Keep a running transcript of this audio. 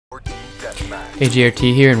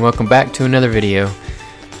AJRT here, and welcome back to another video.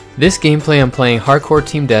 This gameplay I'm playing Hardcore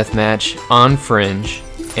Team Deathmatch on Fringe,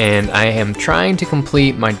 and I am trying to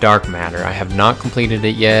complete my Dark Matter. I have not completed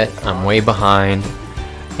it yet. I'm way behind,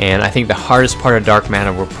 and I think the hardest part of Dark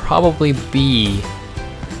Matter will probably be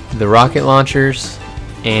the rocket launchers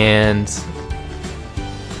and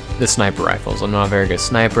the sniper rifles. I'm not a very good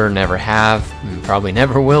sniper, never have, and probably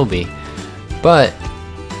never will be, but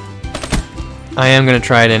I am going to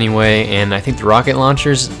try it anyway. And I think the rocket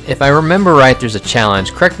launchers, if I remember right, there's a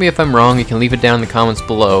challenge. Correct me if I'm wrong, you can leave it down in the comments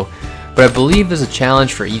below, but I believe there's a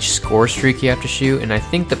challenge for each score streak you have to shoot, and I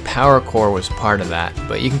think the power core was part of that,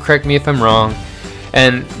 but you can correct me if I'm wrong.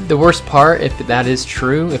 And the worst part, if that is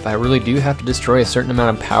true, if I really do have to destroy a certain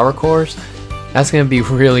amount of power cores, that's going to be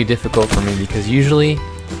really difficult for me, because usually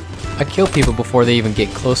I kill people before they even get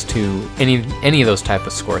close to any of those type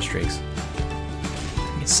of score streaks.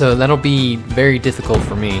 So that'll be very difficult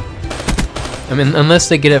for me. I mean, unless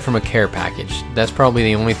they get it from a care package. That's probably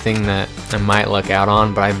the only thing that I might luck out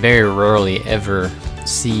on, but I very rarely ever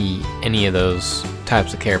see any of those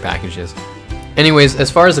types of care packages. Anyways, as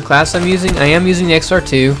far as the class I'm using, I am using the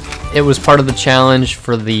XR2. It was part of the challenge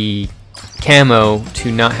for the camo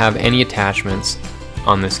to not have any attachments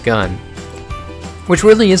on this gun, which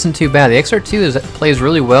really isn't too bad. The XR2 plays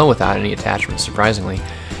really well without any attachments, surprisingly.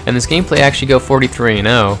 And this gameplay actually go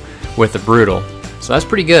 43-0 with the brutal, so that's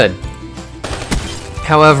pretty good.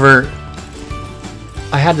 However,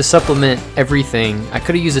 I had to supplement everything. I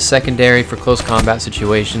could have used a secondary for close combat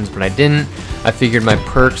situations, but I didn't. I figured my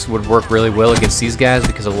perks would work really well against these guys,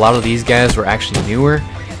 because a lot of these guys were actually newer.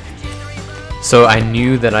 So I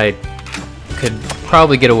knew that I could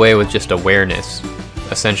probably get away with just awareness,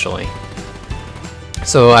 essentially.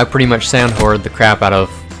 So I pretty much soundhoarded the crap out of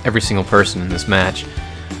every single person in this match.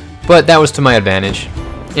 But that was to my advantage.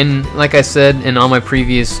 And like I said in all my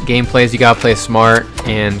previous gameplays, you gotta play smart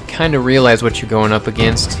and kind of realize what you're going up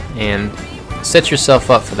against and set yourself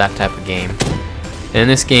up for that type of game. And in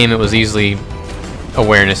this game, it was easily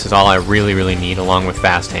awareness is all I really need, along with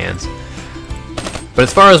fast hands. But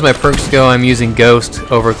as far as my perks go, I'm using Ghost,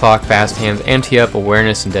 Overclock, Fast Hands, Anti-Up,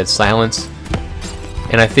 Awareness, and Dead Silence.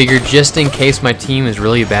 And I figured just in case my team is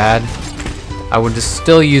really bad, I would just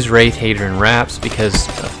still use Wraith, Hater, and Raps, because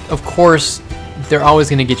of course they're always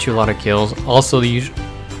going to get you a lot of kills. Also,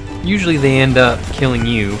 usually they end up killing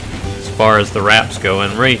you as far as the Raps go.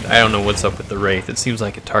 And Wraith, I don't know what's up with the Wraith. It seems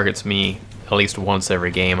like it targets me at least once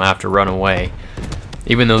every game. I have to run away,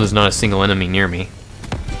 even though there's not a single enemy near me.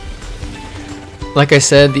 Like I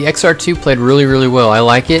said, the XR2 played really well. I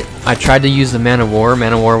like it. I tried to use the Man of War.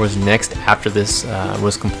 Man of War was next after this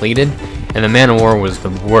was completed, and the Man of War was the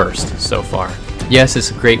worst so far. Yes,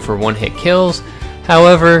 it's great for one-hit kills.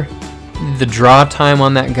 However, the draw time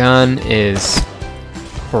on that gun is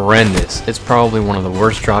horrendous. It's probably one of the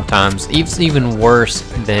worst draw times. It's even worse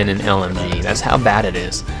than an LMG. That's how bad it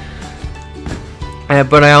is.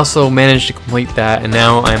 But I also managed to complete that, and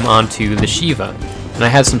now I'm on to the Shiva. And I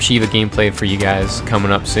had some Shiva gameplay for you guys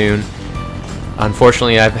coming up soon.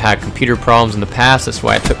 Unfortunately, I've had computer problems in the past. That's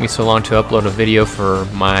why it took me so long to upload a video for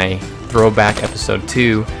my throwback episode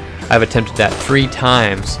 2. I've attempted that 3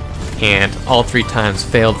 times, and all 3 times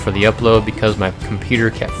failed for the upload because my computer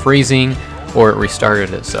kept freezing or it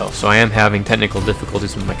restarted itself. So I am having technical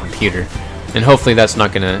difficulties with my computer, and hopefully that's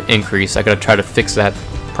not going to increase. I got to try to fix that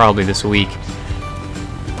probably this week.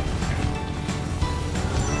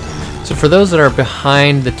 So for those that are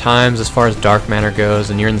behind the times as far as Dark Matter goes,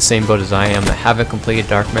 and you're in the same boat as I am that haven't completed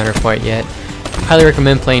Dark Matter quite yet, I highly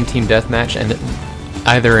recommend playing Team Deathmatch, and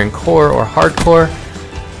either in Core or Hardcore.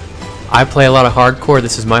 I play a lot of Hardcore.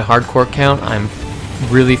 This is my Hardcore account. I'm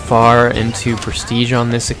really far into Prestige on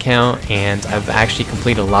this account, and I've actually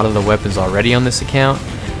completed a lot of the weapons already on this account.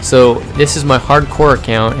 So this is my Hardcore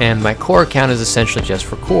account, and my Core account is essentially just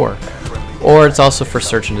for Core. Or it's also for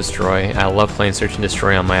Search and Destroy. I love playing Search and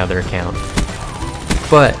Destroy on my other account.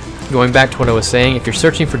 But going back to what I was saying, if you're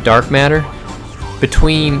searching for Dark Matter,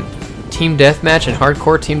 between Team Deathmatch and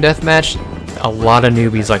Hardcore Team Deathmatch, a lot of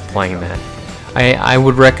newbies like playing that. I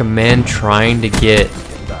would recommend trying to get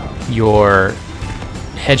your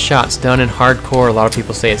headshots done in Hardcore. A lot of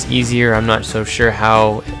people say it's easier. I'm not so sure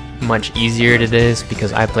how much easier it is,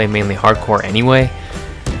 because I play mainly Hardcore anyway.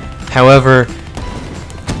 However,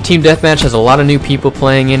 Team Deathmatch has a lot of new people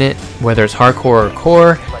playing in it, whether it's Hardcore or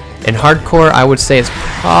Core. In Hardcore, I would say it's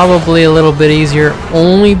probably a little bit easier,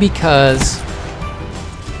 only because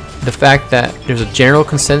the fact that there's a general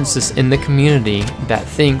consensus in the community that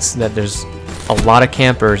thinks that there's a lot of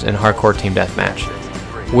campers in Hardcore Team Deathmatch,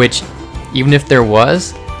 which, even if there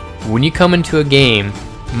was, when you come into a game,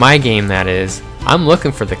 my game that is, I'm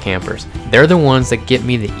looking for the campers. They're the ones that get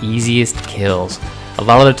me the easiest kills. A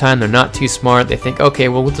lot of the time they're not too smart. They think, okay,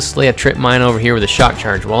 well, we'll just lay a trip mine over here with a shock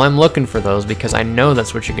charge. Well, I'm looking for those because I know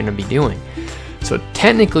that's what you're going to be doing. So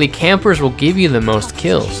technically, campers will give you the most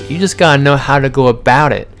kills. You just got to know how to go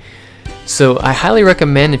about it. So I highly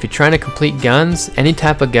recommend, if you're trying to complete guns, any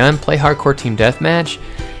type of gun, play Hardcore Team Deathmatch.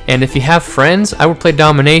 And if you have friends, I would play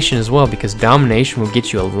Domination as well, because Domination will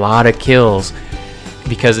get you a lot of kills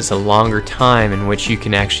because it's a longer time in which you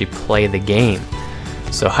can actually play the game.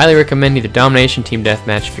 So highly recommend either Domination, Team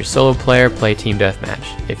Deathmatch. If you're a solo player, play Team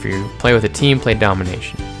Deathmatch. If you play with a team, play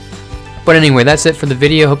Domination. But anyway, that's it for the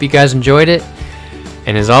video. Hope you guys enjoyed it.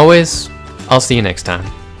 And as always, I'll see you next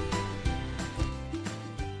time.